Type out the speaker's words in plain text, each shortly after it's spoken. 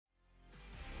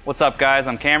What's up guys,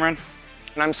 I'm Cameron.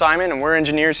 And I'm Simon, and we're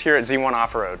engineers here at Z1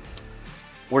 Off-Road.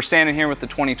 We're standing here with the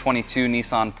 2022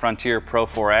 Nissan Frontier Pro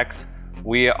 4X.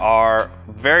 We are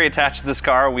very attached to this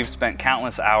car. We've spent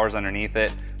countless hours underneath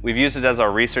it. We've used it as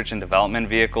our research and development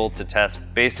vehicle to test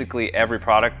basically every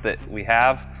product that we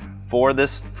have for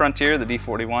this Frontier, the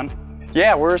D41.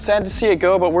 Yeah, we're sad to see it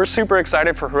go, but we're super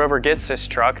excited for whoever gets this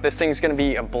truck. This thing's gonna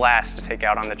be a blast to take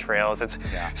out on the trails. It's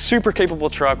super capable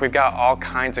truck. We've got all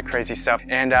kinds of crazy stuff,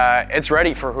 and it's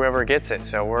ready for whoever gets it,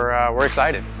 so we're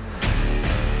excited.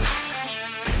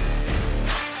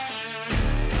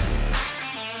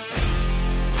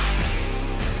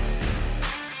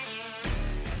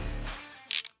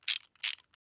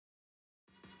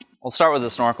 We'll start with the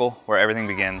snorkel, where everything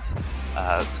begins.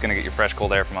 It's gonna get your fresh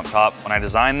cold air from up top. When I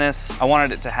designed this, I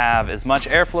wanted it to have as much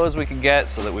airflow as we could get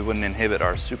so that we wouldn't inhibit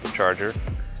our Supercharger,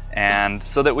 and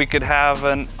so that we could have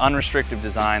an unrestricted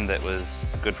design that was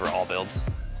good for all builds.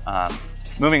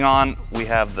 Moving on, we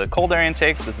have the cold air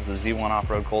intake. This is the Z1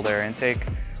 Off-Road cold air intake.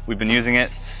 We've been using it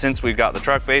since we've got the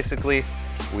truck, basically.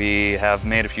 We have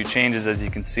made a few changes, as you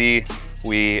can see.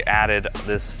 We added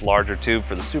this larger tube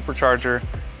for the Supercharger.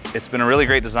 It's been a really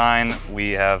great design.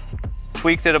 We have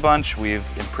tweaked it a bunch. We've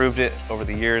improved it over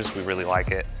the years. We really like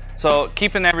it. So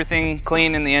keeping everything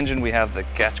clean in the engine, we have the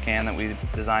catch can that we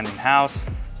designed in-house.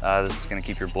 This is gonna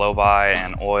keep your blow-by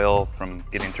and oil from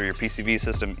getting through your PCV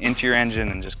system into your engine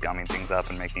and just gumming things up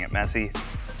and making it messy.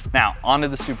 Now, onto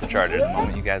the Supercharger, the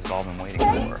moment you guys have all been waiting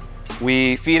for.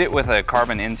 We feed it with a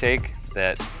carbon intake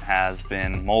that has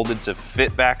been molded to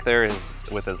fit back there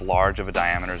with as large of a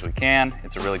diameter as we can.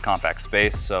 It's a really compact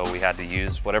space, so we had to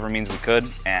use whatever means we could,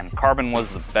 and carbon was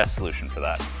the best solution for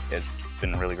that. It's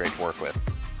been really great to work with.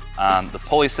 The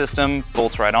pulley system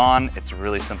bolts right on. It's a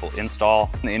really simple install.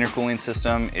 The intercooling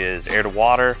system is air to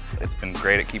water. It's been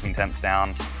great at keeping temps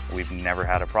down. We've never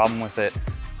had a problem with it.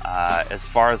 As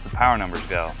far as the power numbers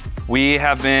go, we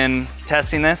have been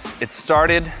testing this. It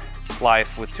started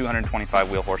life with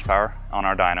 225 wheel horsepower on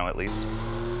our dyno at least.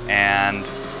 And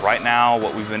right now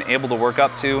what we've been able to work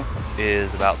up to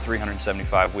is about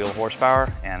 375 wheel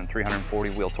horsepower and 340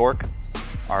 wheel torque.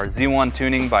 Our Z1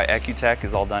 tuning by Eccentric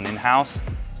is all done in-house,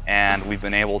 and we've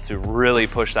been able to really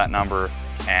push that number,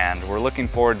 and we're looking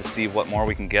forward to see what more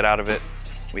we can get out of it.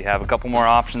 We have a couple more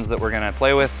options that we're gonna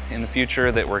play with in the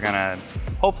future that we're gonna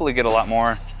hopefully get a lot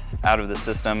more out of the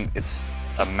system. It's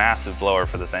a massive blower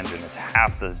for this engine. It's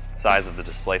half the size of the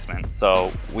displacement.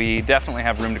 So we definitely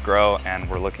have room to grow, and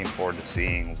we're looking forward to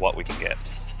seeing what we can get.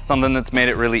 Something that's made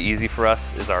it really easy for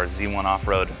us is our Z1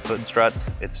 Off-Road hood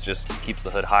struts. It's just keeps the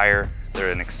hood higher.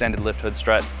 They're an extended lift hood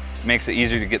strut. It makes it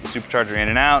easier to get the Supercharger in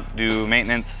and out, do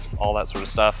maintenance, all that sort of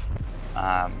stuff.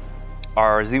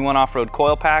 Our Z1 Off-Road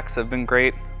coil packs have been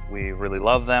great. We really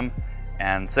love them.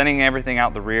 And sending everything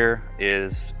out the rear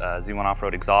is Z1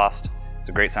 Off-Road exhaust. It's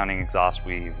a great sounding exhaust.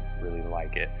 We really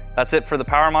like it. That's it for the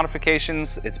power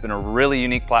modifications. It's been a really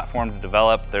unique platform to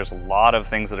develop. There's a lot of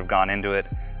things that have gone into it,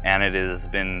 and it has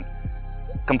been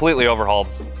completely overhauled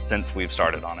since we've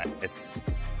started on it.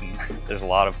 There's a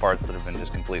lot of parts that have been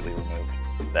just completely removed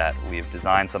that we've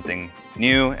designed something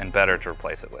new and better to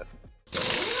replace it with.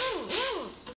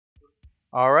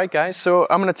 All right, guys, so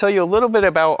I'm gonna tell you a little bit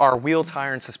about our wheel,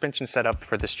 tire, and suspension setup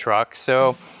for this truck.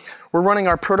 So we're running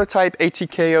our prototype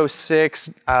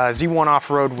ATK06 Z1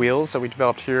 Off-Road wheels that we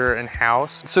developed here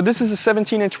in-house. So this is a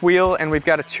 17-inch wheel, and we've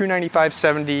got a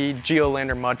 295/70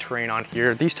 GEOLANDAR mud terrain on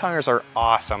here. These tires are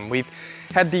awesome. We've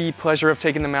had the pleasure of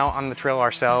taking them out on the trail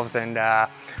ourselves, and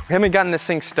we haven't gotten this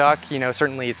thing stuck. You know,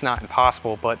 certainly it's not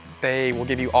impossible, but they will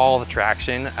give you all the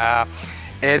traction.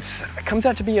 It comes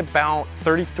out to be about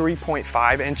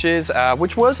 33.5 inches,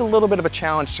 which was a little bit of a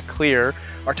challenge to clear.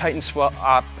 Our Titan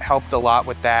swap helped a lot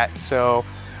with that. So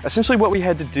essentially what we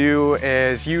had to do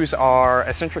is use our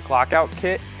Eccentric lockout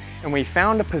kit, and we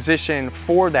found a position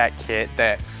for that kit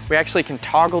that we actually can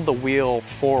toggle the wheel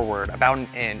forward about 1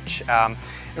 inch.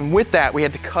 And with that, we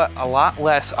had to cut a lot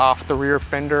less off the rear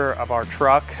fender of our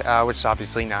truck, which is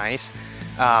obviously nice.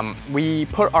 We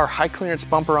put our high clearance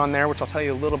bumper on there, which I'll tell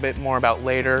you a little bit more about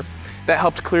later. That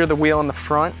helped clear the wheel in the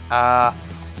front.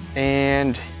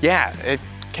 And yeah, it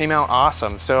came out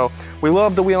awesome. So we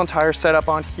love the wheel and tire setup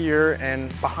on here, and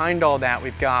behind all that,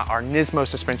 we've got our NISMO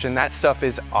suspension. That stuff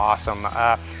is awesome.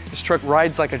 This truck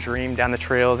rides like a dream down the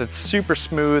trails. It's super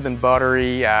smooth and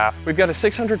buttery. We've got a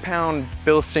 600-pound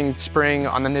Bilstein spring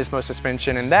on the NISMO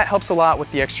suspension, and that helps a lot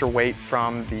with the extra weight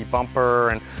from the bumper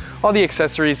and all the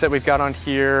accessories that we've got on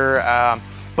here.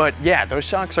 But yeah, those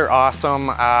shocks are awesome.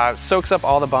 Soaks up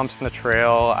all the bumps in the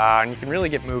trail, and you can really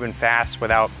get moving fast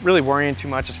without really worrying too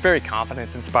much. It's very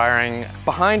confidence inspiring.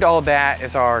 Behind all of that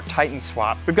is our Titan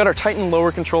swap. We've got our Titan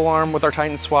lower control arm with our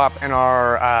Titan swap and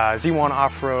our Z1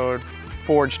 off-road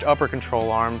forged upper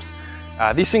control arms.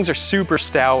 These things are super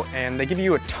stout and they give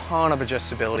you a ton of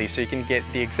adjustability, so you can get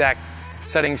the exact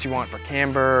settings you want for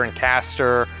camber and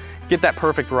caster, get that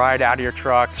perfect ride out of your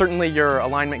truck. Certainly your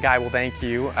alignment guy will thank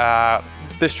you.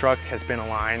 This truck has been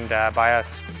aligned by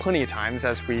us plenty of times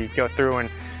as we go through and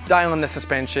dial in the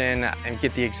suspension and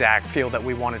get the exact feel that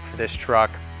we wanted for this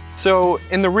truck. So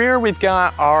in the rear, we've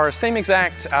got our same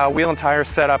exact wheel and tire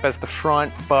setup as the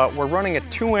front, but we're running a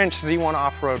 2-inch Z1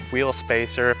 off-road wheel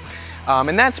spacer.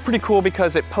 And that's pretty cool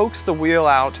because it pokes the wheel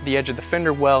out to the edge of the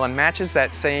fender well and matches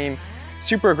that same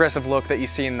super aggressive look that you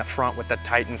see in the front with the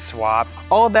Titan swap.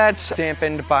 All of that's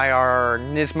dampened by our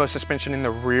NISMO suspension in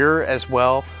the rear as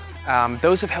well.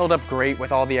 Those have held up great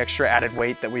with all the extra added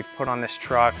weight that we've put on this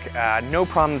truck. No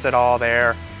problems at all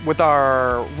there. With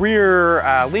our rear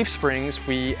leaf springs,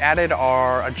 we added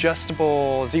our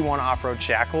adjustable Z1 off-road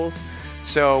shackles.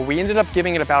 So we ended up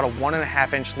giving it about a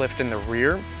 1.5-inch lift in the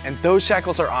rear. And those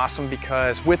shackles are awesome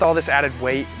because with all this added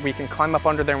weight, we can climb up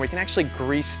under there and we can actually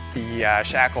grease the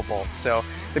shackle bolts. So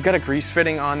they've got a grease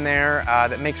fitting on there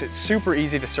that makes it super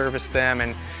easy to service them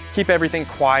and keep everything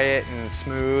quiet and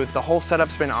smooth. The whole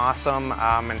setup's been awesome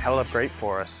and held up great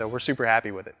for us. So we're super happy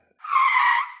with it.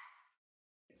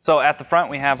 So at the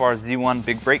front, we have our Z1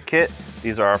 big brake kit.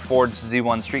 These are our forged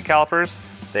Z1 street calipers.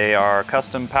 They are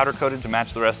custom powder coated to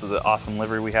match the rest of the awesome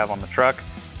livery we have on the truck.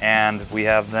 And we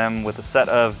have them with a set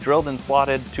of drilled and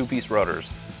slotted 2-piece rotors.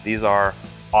 These are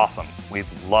awesome. We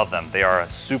love them. They are a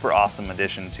super awesome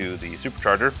addition to the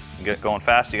Supercharger. You get going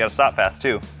fast, you gotta stop fast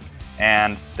too.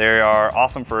 And they are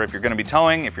awesome for if you're gonna be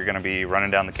towing, if you're gonna be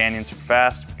running down the canyon super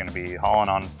fast, if you're gonna be hauling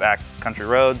on back country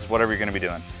roads, whatever you're gonna be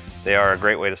doing. They are a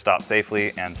great way to stop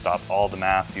safely and stop all the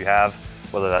mass you have,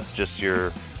 whether that's just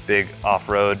your big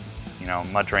off-road, you know,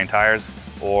 mud terrain tires,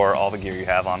 or all the gear you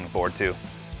have on board too.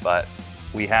 But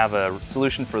we have a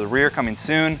solution for the rear coming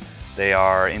soon. They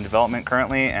are in development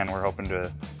currently, and we're hoping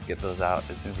to get those out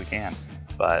as soon as we can.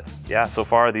 But yeah, so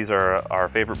far these are our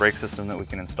favorite brake system that we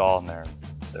can install, and they're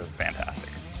fantastic.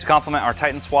 To complement our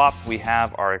Titan swap, we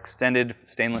have our extended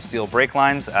stainless steel brake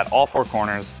lines at all 4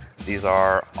 corners. These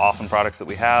are awesome products that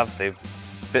we have. They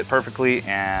fit perfectly,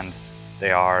 and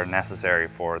they are necessary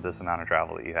for this amount of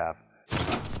travel that you have.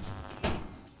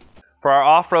 For our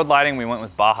off-road lighting, we went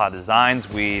with Baja Designs.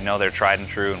 We know they're tried and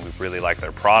true, and we really like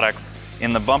their products. In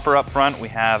the bumper up front, we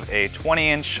have a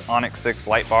 20-inch Onyx 6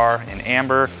 light bar in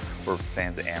amber. We're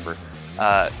fans of amber.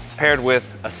 Paired with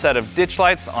a set of ditch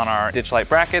lights on our ditch light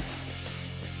brackets.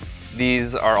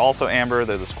 These are also amber.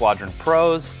 They're the Squadron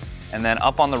Pros. And then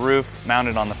up on the roof,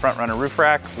 mounted on the front runner roof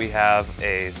rack, we have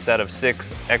a set of 6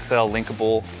 XL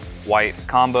linkable white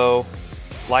combo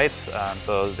lights.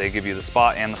 So they give you the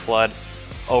spot and the flood.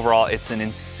 Overall, it's an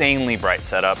insanely bright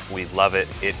setup. We love it.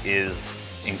 It is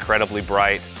incredibly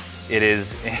bright. It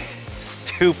is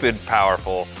stupid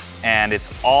powerful, and it's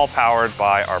all powered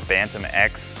by our Bantam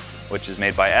X, which is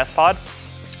made by S-Pod.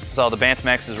 So the Bantam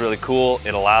X is really cool.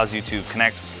 It allows you to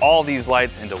connect all these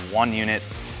lights into one unit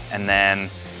and then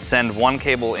send one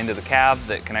cable into the cab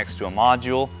that connects to a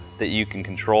module that you can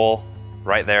control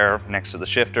right there next to the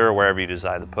shifter, wherever you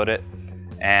decide to put it.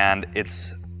 And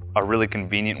it's a really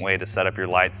convenient way to set up your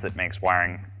lights that makes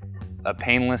wiring a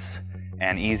painless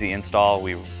and easy install.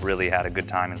 We really had a good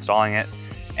time installing it,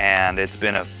 and it's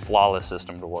been a flawless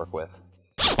system to work with.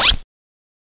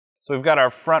 So we've got our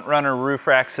front runner roof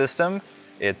rack system.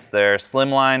 It's their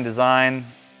slimline design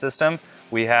system.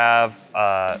 We have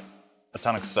a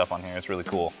ton of stuff on here. It's really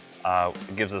cool.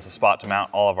 It gives us a spot to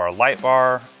mount all of our light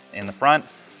bar in the front.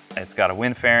 It's got a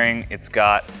wind fairing. It's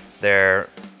got their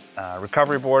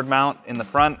recovery board mount in the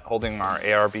front, holding our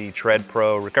ARB Tread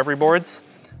Pro recovery boards.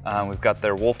 We've got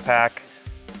their Wolfpack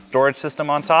storage system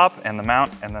on top and the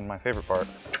mount, and then my favorite part,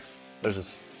 there's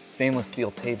a stainless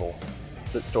steel table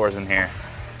that stores in here.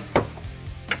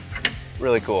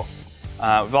 Really cool.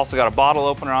 We've also got a bottle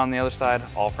opener on the other side,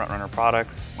 all front runner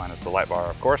products, minus the light bar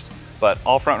of course, but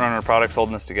all front runner products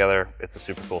holding this together. It's a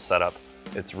super cool setup.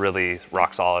 It's really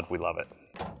rock solid. We love it.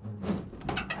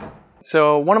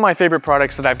 So one of my favorite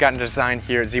products that I've gotten to design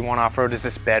here at Z1 Off-Road is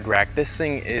this bed rack. This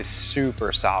thing is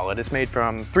super solid. It's made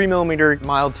from 3mm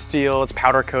mild steel. It's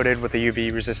powder coated with a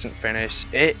UV resistant finish.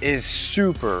 It is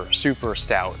super, super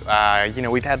stout. You know,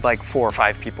 we've had like 4 or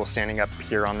 5 people standing up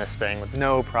here on this thing with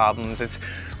no problems. It's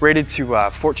rated to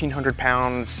 1,400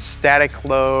 pounds static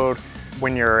load.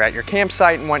 when you're at your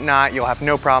campsite and whatnot, you'll have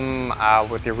no problem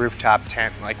with your rooftop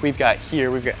tent. Like we've got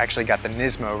here, actually got the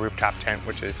NISMO rooftop tent,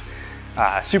 which is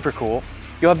super cool.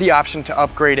 You'll have the option to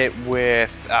upgrade it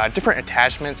with different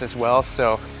attachments as well.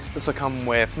 So this will come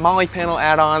with molly panel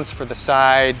add-ons for the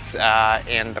sides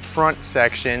and the front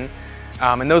section.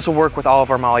 And those will work with all of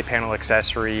our molly panel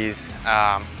accessories.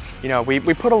 You know, we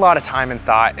put a lot of time and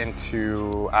thought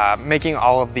into making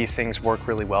all of these things work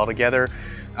really well together.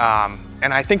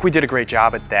 And I think we did a great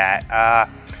job at that.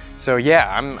 So yeah,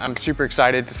 I'm super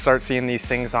excited to start seeing these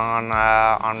things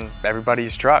on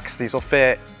everybody's trucks. These will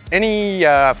fit any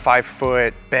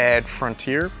 5-foot bed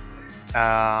Frontier.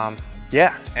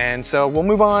 Yeah, and so we'll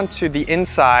move on to the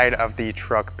inside of the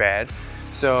truck bed.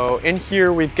 So in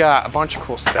here we've got a bunch of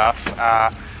cool stuff.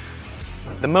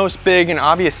 The most big and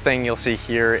obvious thing you'll see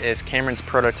here is Cameron's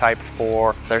prototype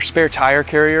for their spare tire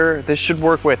carrier. This should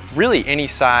work with really any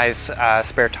size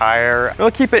spare tire.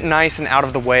 It'll keep it nice and out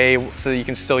of the way so you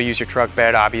can still use your truck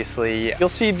bed, obviously. You'll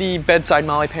see the bedside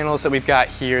molly panels that we've got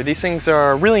here. These things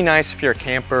are really nice if you're a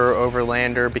camper,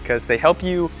 overlander, because they help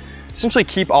you essentially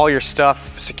keep all your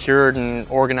stuff secured and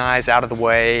organized out of the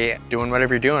way, doing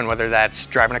whatever you're doing, whether that's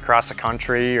driving across the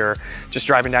country or just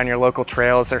driving down your local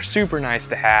trails. They're super nice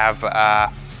to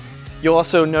have. You'll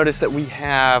also notice that we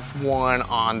have one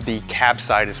on the cab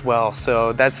side as well.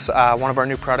 So that's one of our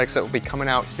new products that will be coming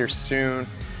out here soon.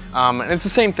 And it's the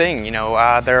same thing, you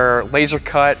know, they're laser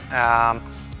cut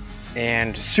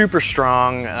and super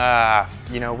strong.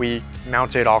 You know, we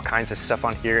mounted all kinds of stuff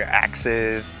on here,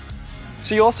 axes.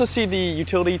 So you also see the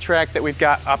utility track that we've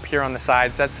got up here on the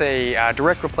sides. That's a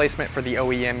direct replacement for the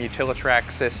OEM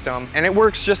Utilitrack system. And it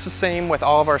works just the same with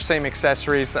all of our same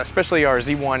accessories, especially our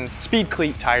Z1 speed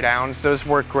cleat tie downs. Those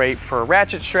work great for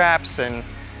ratchet straps and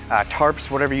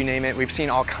tarps, whatever you name it. We've seen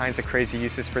all kinds of crazy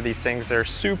uses for these things. They're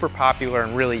super popular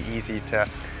and really easy to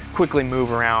quickly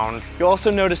move around. You'll also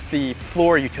notice the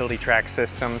floor utility track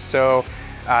system. So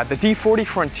the D40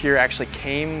 Frontier actually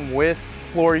came with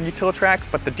floor Utilitrack,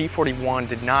 but the D41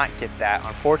 did not get that,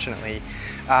 unfortunately.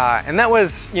 And that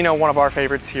was, you know, one of our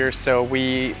favorites here, so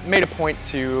we made a point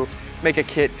to make a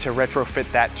kit to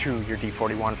retrofit that to your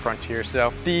D41 Frontier.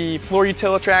 So the floor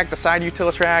Utilitrack, the side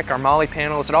Utilitrack, our molly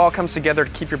panels, it all comes together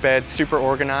to keep your bed super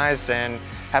organized and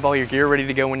have all your gear ready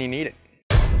to go when you need it.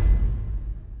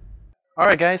 All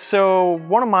right, guys, so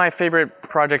one of my favorite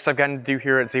projects I've gotten to do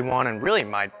here at Z1, and really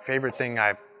my favorite thing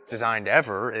I've designed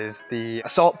ever, is the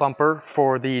assault bumper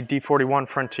for the D41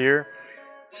 Frontier.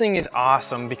 This thing is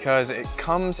awesome because it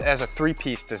comes as a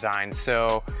 3-piece design.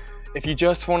 So if you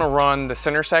just want to run the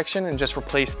center section and just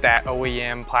replace that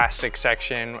OEM plastic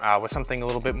section with something a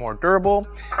little bit more durable,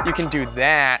 you can do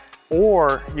that.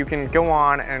 Or you can go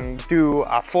on and do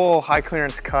a full high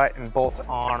clearance cut and bolt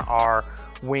on our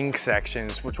wing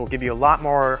sections, which will give you a lot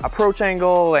more approach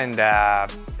angle, and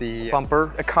the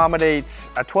bumper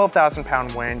accommodates a 12,000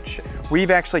 pound winch.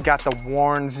 We've actually got the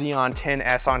Warn Xeon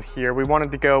 10S on here. We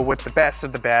wanted to go with the best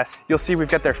of the best. You'll see we've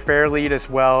got their fair lead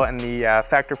as well, and the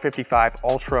Factor 55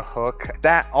 Ultra hook.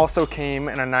 That also came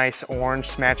in a nice orange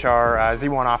to match our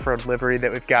Z1 off-road livery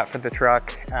that we've got for the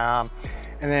truck.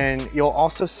 And then you'll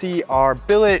also see our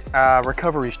billet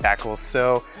recovery shackles.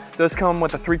 So those come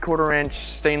with a 3/4 inch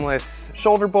stainless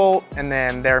shoulder bolt, and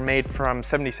then they're made from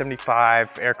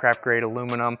 7075 aircraft grade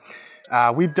aluminum.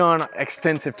 We've done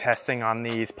extensive testing on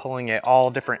these, pulling at all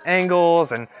different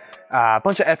angles, and a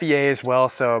bunch of FEA as well.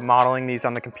 So modeling these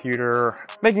on the computer,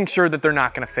 making sure that they're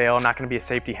not gonna fail, not gonna be a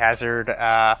safety hazard.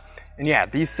 And yeah,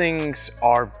 these things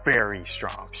are very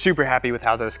strong. Super happy with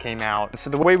how those came out.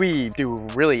 So the way we do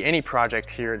really any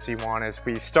project here at Z1 is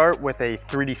we start with a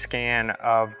 3D scan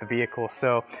of the vehicle.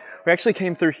 So we actually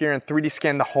came through here and 3D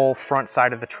scanned the whole front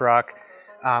side of the truck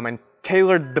and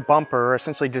tailored the bumper,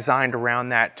 essentially designed around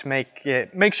that to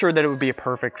make sure that it would be a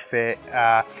perfect fit.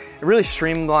 It really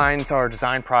streamlines our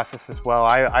design process as well.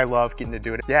 I love getting to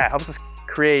do it. Yeah, it helps us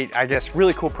create, I guess,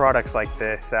 really cool products like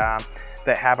this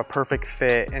that have a perfect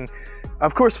fit. And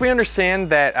of course, we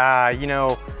understand that, you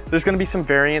know, there's gonna be some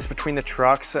variance between the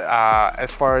trucks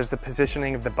as far as the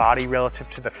positioning of the body relative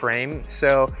to the frame.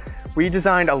 So we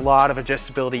designed a lot of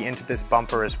adjustability into this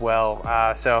bumper as well.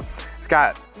 So it's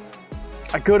got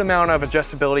a good amount of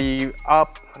adjustability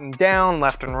up and down,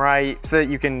 left and right, so that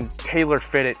you can tailor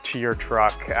fit it to your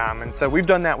truck. And so we've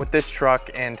done that with this truck,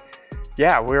 and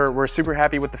yeah, we're super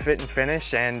happy with the fit and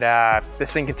finish, and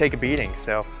this thing can take a beating.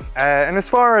 So, and as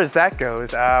far as that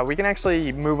goes, we can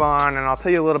actually move on, and I'll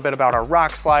tell you a little bit about our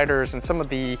rock sliders and some of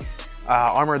the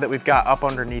armor that we've got up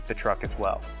underneath the truck as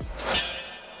well.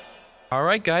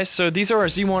 Alright guys, so these are our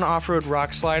Z1 off-road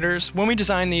rock sliders. When we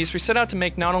designed these, we set out to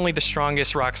make not only the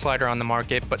strongest rock slider on the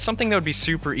market, but something that would be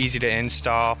super easy to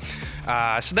install.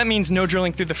 So that means no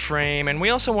drilling through the frame, and we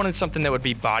also wanted something that would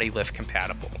be body lift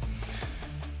compatible.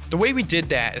 The way we did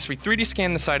that is we 3D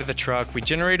scanned the side of the truck, we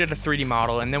generated a 3D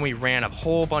model, and then we ran a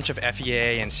whole bunch of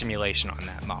FEA and simulation on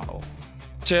that model.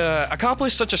 To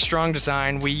accomplish such a strong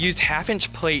design, we used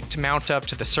 1/2-inch plate to mount up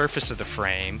to the surface of the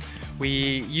frame.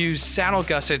 We used saddle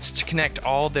gussets to connect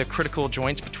all the critical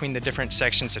joints between the different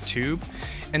sections of tube.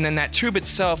 And then that tube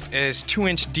itself is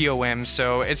 2-inch DOM,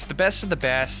 so it's the best of the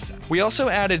best. We also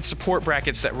added support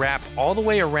brackets that wrap all the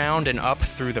way around and up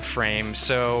through the frame,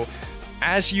 so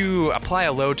as you apply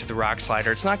a load to the rock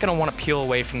slider, it's not going to want to peel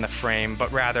away from the frame,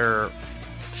 but rather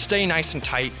stay nice and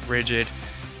tight, rigid.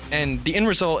 And the end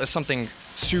result is something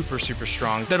super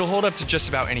strong that'll hold up to just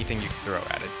about anything you can throw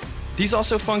at it. These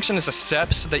also function as a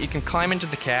step so that you can climb into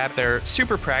the cab. They're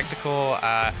super practical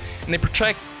and they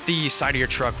protect the side of your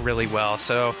truck really well.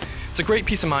 So it's a great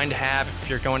peace of mind to have if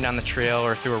you're going down the trail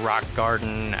or through a rock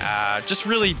garden. Just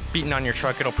really beating on your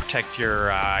truck, it'll protect your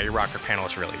rocker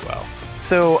panels really well.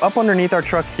 So up underneath our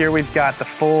truck here, we've got the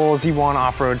full Z1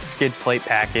 off-road skid plate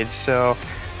package. So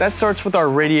that starts with our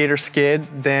radiator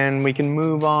skid, then we can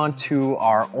move on to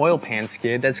our oil pan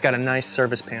skid. That's got a nice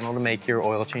service panel to make your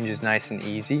oil changes nice and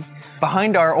easy.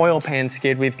 Behind our oil pan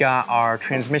skid, we've got our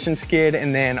transmission skid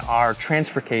and then our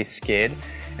transfer case skid.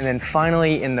 And then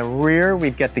finally in the rear,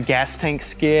 we've got the gas tank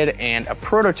skid and a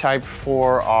prototype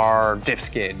for our diff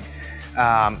skid.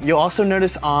 You'll also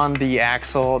notice on the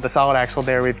axle, the solid axle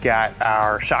there, we've got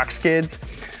our shock skids.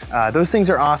 Those things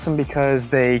are awesome because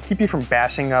they keep you from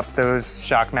bashing up those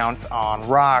shock mounts on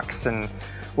rocks and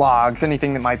logs,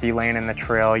 anything that might be laying in the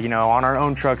trail. You know, on our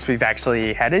own trucks, we've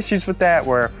actually had issues with that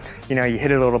where, you know, you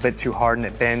hit it a little bit too hard and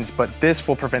it bends, but this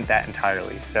will prevent that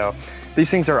entirely. So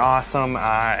these things are awesome.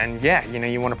 And yeah, you know,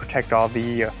 you want to protect all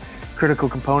the critical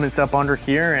components up under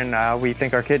here, and we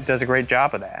think our kit does a great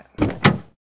job of that.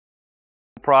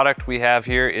 Product we have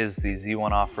here is the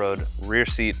Z1 Off-Road rear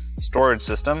seat storage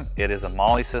system. It is a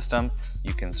MOLLE system.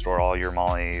 You can store all your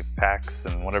MOLLE packs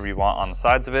and whatever you want on the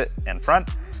sides of it and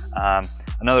front.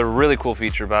 Another really cool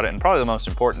feature about it, and probably the most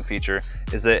important feature,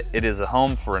 is that it is a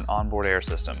home for an onboard air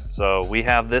system. So we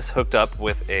have this hooked up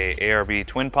with a ARB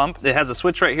twin pump. It has a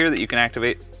switch right here that you can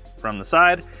activate from the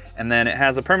side, and then it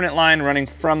has a permanent line running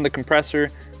from the compressor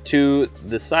to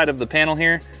the side of the panel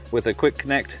here with a quick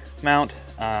connect mount.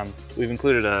 We've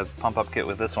included a pump up kit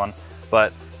with this one,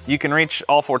 but you can reach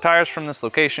all 4 tires from this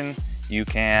location. You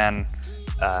can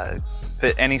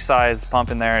fit any size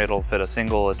pump in there. It'll fit a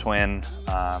single, a twin,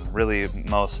 really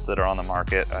most that are on the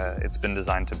market. It's been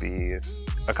designed to be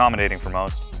accommodating for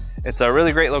most. It's a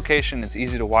really great location, it's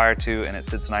easy to wire to, and it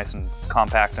sits nice and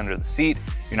compact under the seat.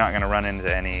 You're not gonna run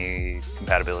into any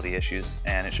compatibility issues,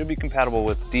 and it should be compatible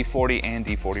with D40 and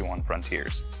D41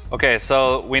 Frontiers. Okay,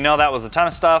 so we know that was a ton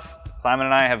of stuff. Simon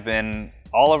and I have been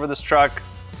all over this truck,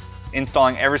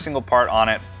 installing every single part on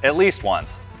it at least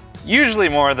once, usually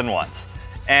more than once.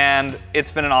 And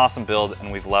it's been an awesome build,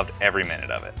 and we've loved every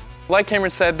minute of it. Like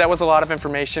Cameron said, that was a lot of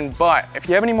information, but if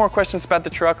you have any more questions about the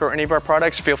truck or any of our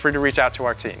products, feel free to reach out to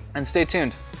our team. And stay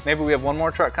tuned. Maybe we have one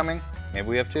more truck coming, maybe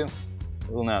we have 2.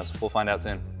 Who knows, we'll find out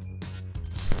soon.